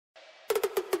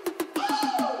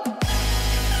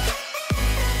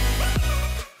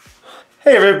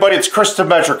Hey everybody, it's Chris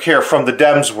Demetrick here from the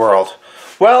Dems world.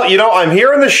 Well, you know, I'm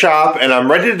here in the shop and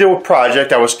I'm ready to do a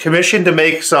project. I was commissioned to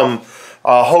make some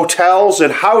hotels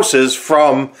and houses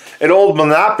from an old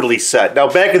Monopoly set. Now,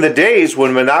 back in the days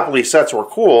when Monopoly sets were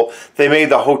cool, they made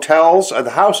the hotels and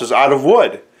the houses out of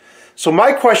wood. So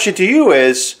my question to you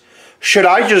is, should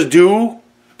I just do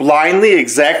blindly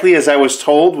exactly as I was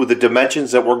told with the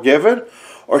dimensions that were given?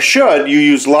 Or should you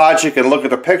use logic and look at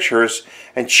the pictures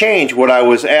and change what I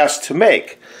was asked to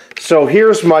make? So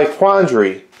here's my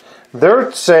quandary.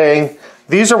 They're saying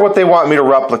these are what they want me to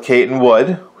replicate in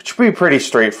wood, which would be pretty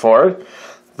straightforward.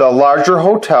 The larger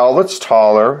hotel that's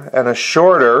taller and a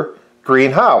shorter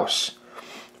greenhouse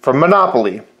from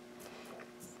Monopoly.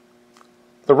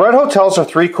 The red hotels are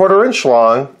 3/4 inch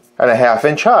long and a 1/2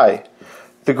 inch high.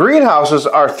 The greenhouses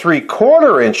are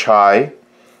 3/4 inch high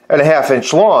and a 1/2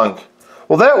 inch long.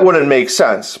 Well, that wouldn't make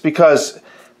sense because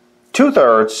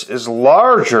 2/3 is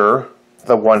larger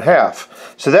than 1/2.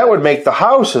 So that would make the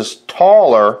houses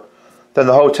taller than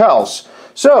the hotels.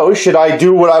 So should I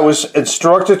do what I was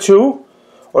instructed to,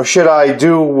 or should I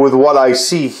do with what I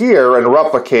see here and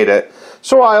replicate it?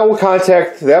 So I will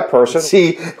contact that person,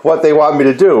 see what they want me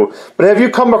to do. But have you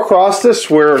come across this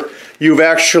where you've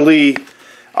actually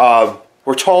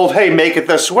were told, hey, make it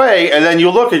this way, and then you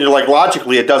look and you're like,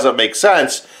 logically it doesn't make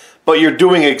sense, but you're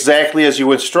doing exactly as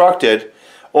you instructed?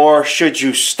 Or should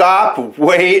you stop,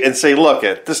 wait, and say, look,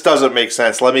 this doesn't make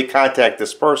sense, let me contact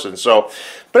this person?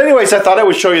 But anyways, I thought I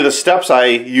would show you the steps I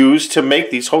used to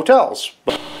make these hotels.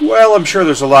 Well, I'm sure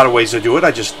there's a lot of ways to do it. I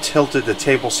just tilted the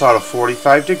table saw to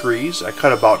 45 degrees. I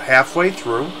cut about halfway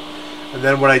through. And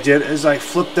then what I did is I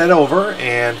flipped that over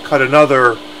and cut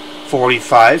another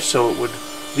 45 so it would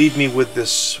leave me with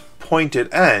this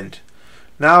pointed end.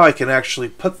 Now I can actually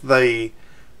put the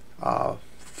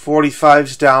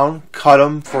 45s down, cut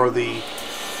them for the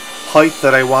height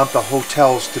that I want the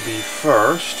hotels to be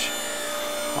first.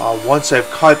 Once I've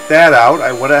cut that out,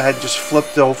 I went ahead and just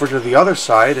flipped over to the other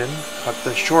side and cut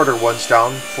the shorter ones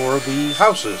down for the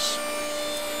houses.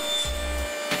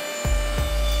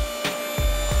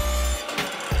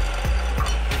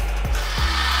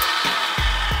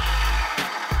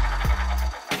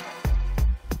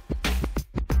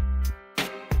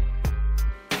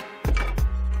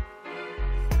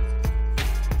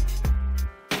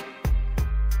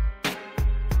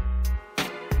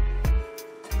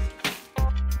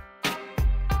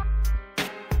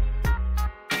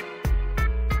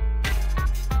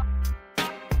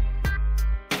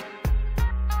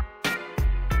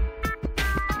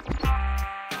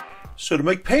 So to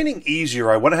make painting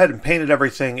easier, I went ahead and painted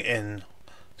everything in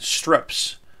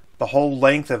strips, the whole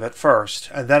length of it first,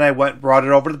 and then I brought it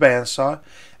over to the bandsaw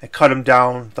and cut them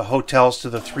down, the hotels, to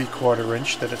the 3/4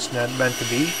 inch that it's meant to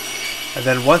be. And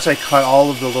then once I cut all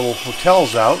of the little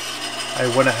hotels out, I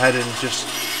went ahead and just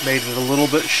made it a little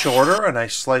bit shorter, and I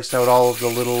sliced out all of the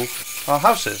little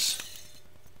houses.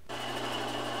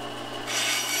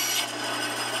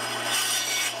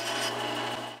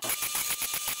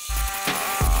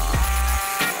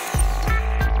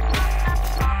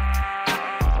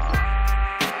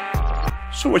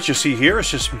 So what you see here is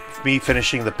just me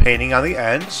finishing the painting on the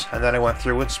ends, and then I went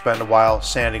through and spent a while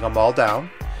sanding them all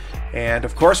down. And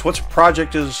of course, what's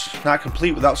project is not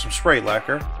complete without some spray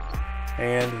lacquer.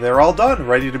 And they're all done,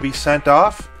 ready to be sent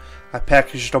off. I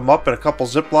packaged them up in a couple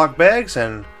Ziploc bags,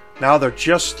 and now they're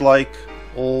just like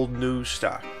old new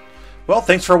stock. Well,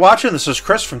 thanks for watching. This is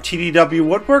Chris from TDW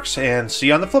Woodworks, and see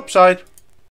you on the flip side.